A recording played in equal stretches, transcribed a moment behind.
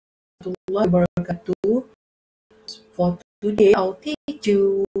wabarakatuh. For today, I'll teach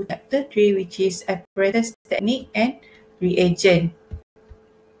you chapter 3, which is apparatus technique and reagent.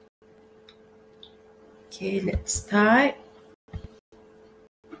 Okay, let's start.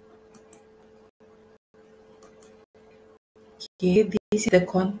 Okay, this is the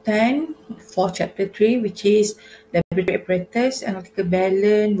content for chapter 3, which is laboratory apparatus, analytical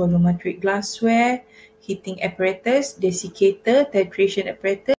balance, volumetric glassware, heating apparatus, desiccator, titration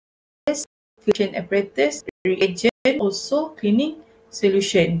apparatus, filtration apparatus, reagent, also cleaning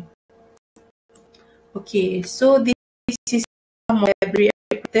solution. Okay, so this is some laboratory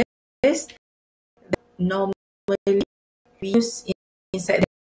apparatus that normally we use inside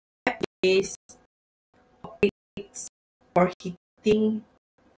the lab is optics for heating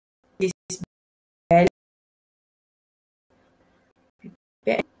this burette.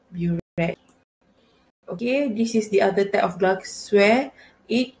 Okay, this is the other type of glassware.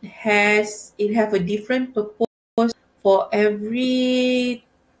 It have a different purpose for every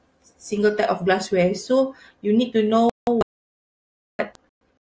single type of glassware. So you need to know what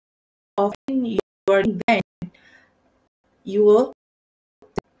often you are then you will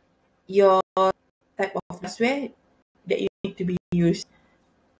your type of glassware that you need to be used.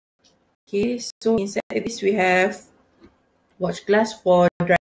 Okay, so inside this we have watch glass for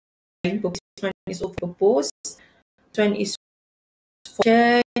drying purpose. This one is for purpose. This one is for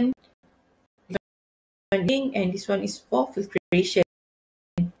filtration, and this one is for filtration.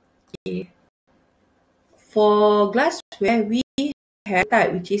 Okay. For glassware, we have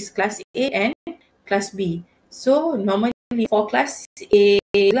type which is class A and class B. So normally for class A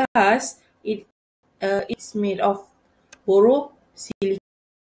glass, it's made of borosilicate.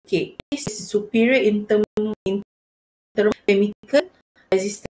 This is superior in terms of chemical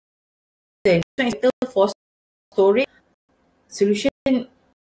resistance. This one is for storage solution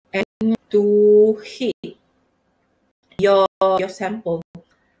and to heat your sample.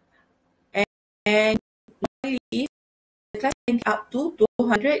 And normally the class can be up to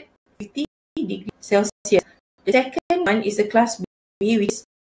 250 degrees Celsius. The second one is the class B, which is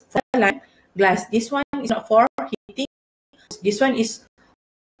fine glass. This one is not for heating. This one is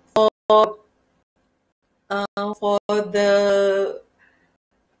for the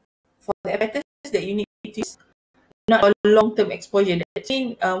apparatus that you need to use, not a long-term exposure. That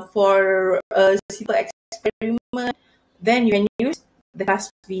means for a simple experiment, then you can use the class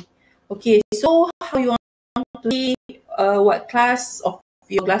B. Okay, so how you want to see what class of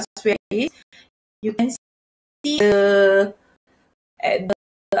your glassware is? You can see the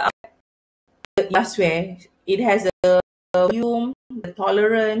glassware. It has the volume, the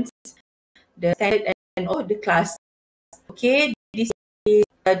tolerance, the standard, and all the class. Okay, this is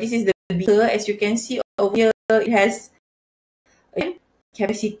the beaker. As you can see over here, it has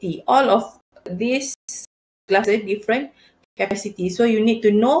capacity. All of these glasses different capacity. So you need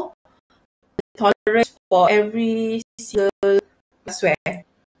to know the tolerance for every single glassware.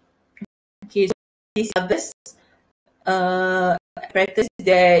 Okay, so these are the apparatus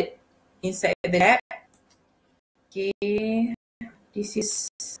that inside the lab. Okay, this is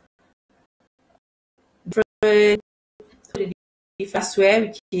different glassware,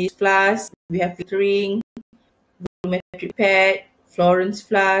 which is flask. We have filtering, volumetric pad, Florence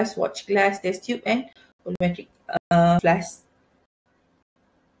flask, watch glass, test tube, and volumetric flask.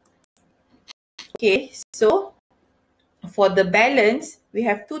 Okay, so for the balance, we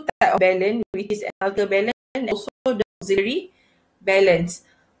have two types of balance, which is analytical balance and also the auxiliary balance.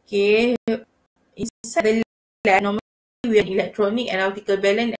 Okay, inside the lab, normally we have electronic analytical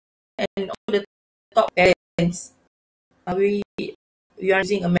balance and all the top balance. We are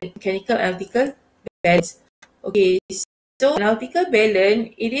using a mechanical analytical balance. Okay, so analytical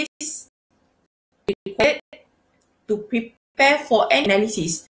balance, it is required to prepare for an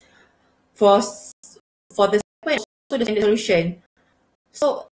analysis for the sample and also the standard solution.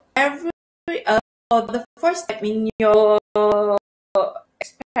 So for the first step in your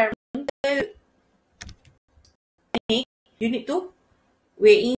experimental technique, you need to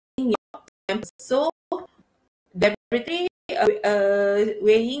weigh in your sample. So the laboratory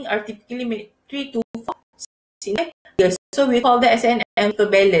weighing are typically made 3 to 4 centimeters. So we call that as an analytical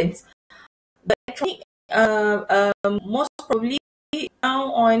balance. But electronic, most probably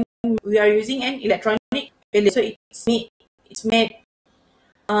now on we are using an electronic balance. So it's made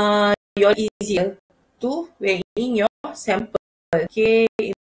easier to weigh in your sample. Okay,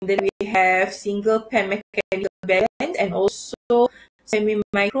 and then we have single pen mechanical balance and also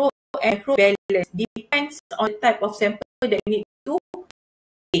semi-micro and micro balance. Depends on the type of sample that you need to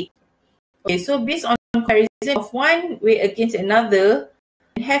take. Okay, so based on comparison of one weight against another,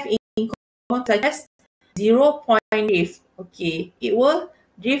 and have in such as 0-point drift. Okay, it will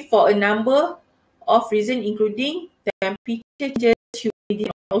drift for a number of reasons including temperature changes, humidity,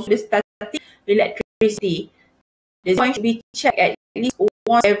 and also the static electricity. The point should be checked at least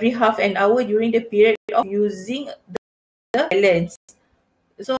once every half an hour during the period of using the balance.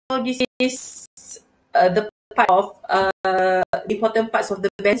 So this is the part of important parts of the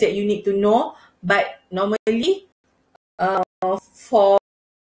balance that you need to know. But normally, for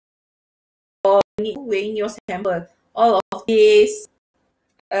weighing your sample, all of this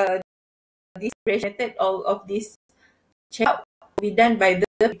method, all of this check will be done by the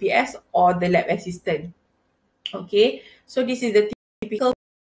PPS or the lab assistant. Okay, so this is the typical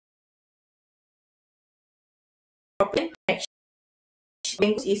problem.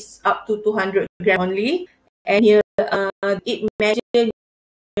 Is up to 200 gram only, and here it measures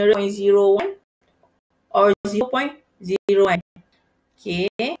 0.01 or 0.01. Okay,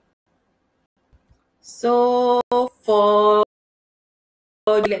 so for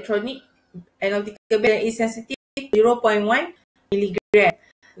the electronic analytical balance is sensitive 0.1 milligram.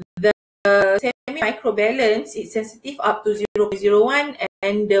 The semi-microbalance is sensitive up to 0.01,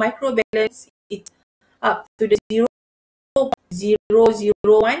 and the microbalance is up to the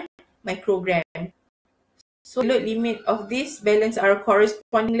 0.001 microgram. So load limit of this balance are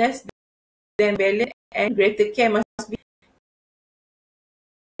corresponding less than balance, and greater care must be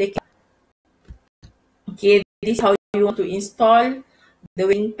taken. Okay, this is how you want to install the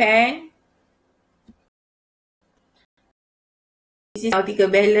weighing pan. This is analytical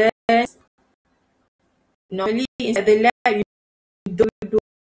balance. Normally inside the lab, you do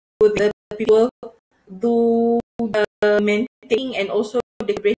the people do the maintaining and also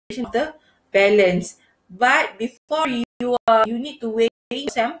the calibration of the balance. But before you need to weigh your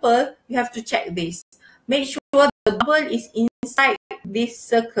sample, you have to check this. Make sure the bubble is inside this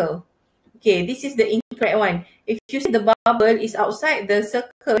circle. Okay, this is the incorrect one. If you see the bubble is outside the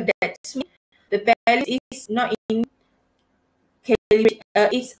circle, that means the balance is not in calibrate.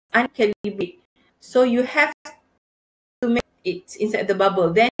 It's uncalibrated. So you have to make it inside the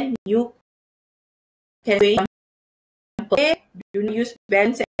bubble. Then you can weigh. Okay, do not use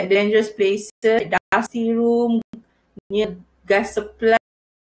balance at dangerous places, dusty room, near gas supply,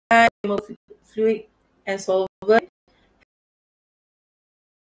 fluid and solvent.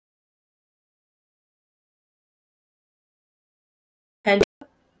 And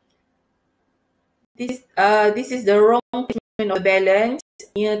this is the wrong placement of the balance,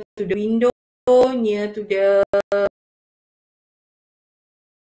 near to the window, near to the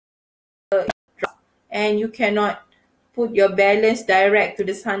and you cannot put your balance direct to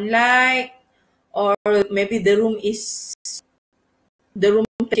the sunlight, or maybe the room is too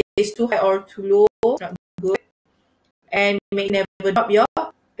high or too low, not good, and may never drop your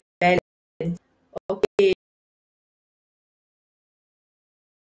balance. Okay.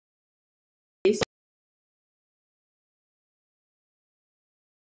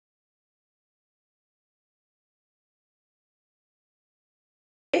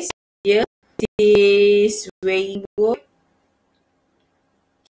 Here is weighing board.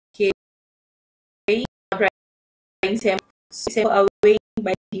 Okay, weighing sample are weighing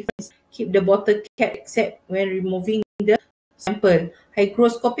by difference. Keep the bottle cap except when removing the sample.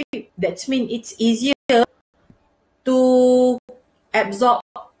 Hygroscopic, that means it's easier to absorb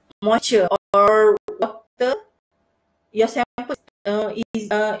moisture or water. Your sample is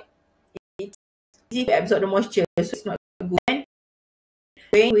it's easy to absorb the moisture, so it's not good. And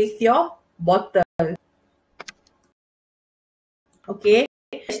weighing with your bottle. Okay,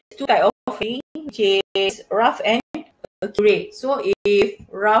 there's two types of weighing, which is rough and accurate. So if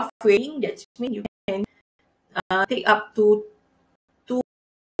rough weighing, that means you can take up to 2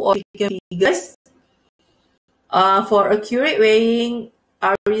 or bigger figures. For accurate weighing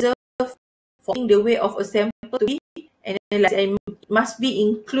are reserved for the weight of a sample to be analyzed, and must be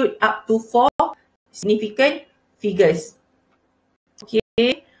include up to 4 significant figures.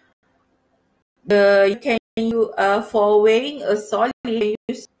 Okay, you can use for weighing a solid, you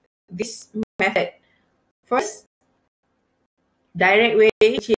use this method. First, direct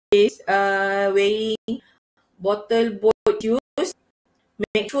weighing, which is weighing bottle board use.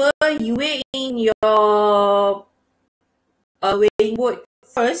 Make sure you weigh in your weighing board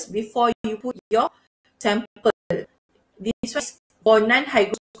first before you put your sample. This was for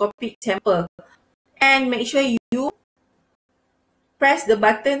non-hygroscopic sample. And make sure you press the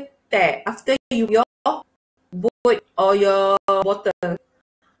button there after you your board or your bottle.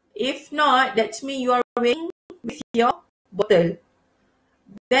 If not, that means you are weighing with your bottle.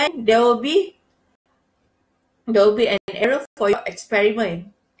 Then there will be an error for your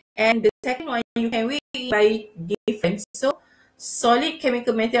experiment. And the second one, you can weigh by difference. So solid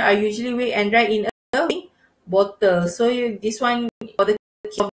chemical matter are usually weighed and dried in a weighing bottle. So this one for the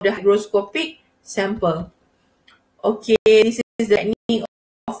case of the hygroscopic sample. Okay, this is the technique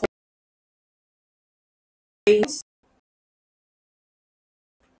of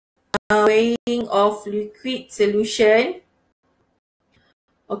weighing of liquid solution.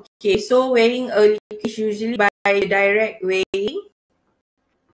 Okay, so weighing a liquid is usually by direct weighing.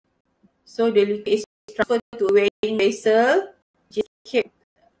 So the liquid is transferred to a weighing vessel, which is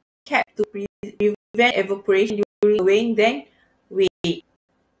kept to prevent evaporation during weighing, then weigh.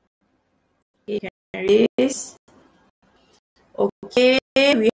 Okay, can erase. Okay,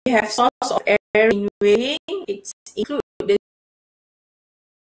 we have source of error in weighing. It's include the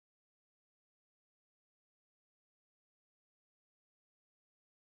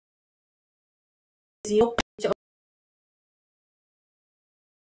 0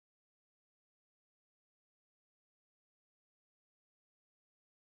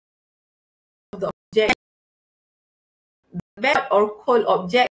 of the object, wet or cold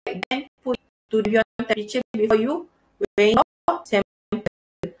object, then put to the ambient temperature before you weigh your sample.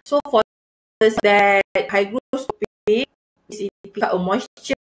 So for this, that hygroscopic is it pick up a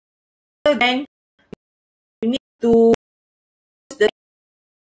moisture, then you need to use the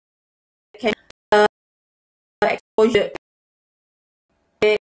can exposure.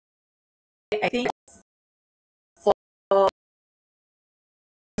 I think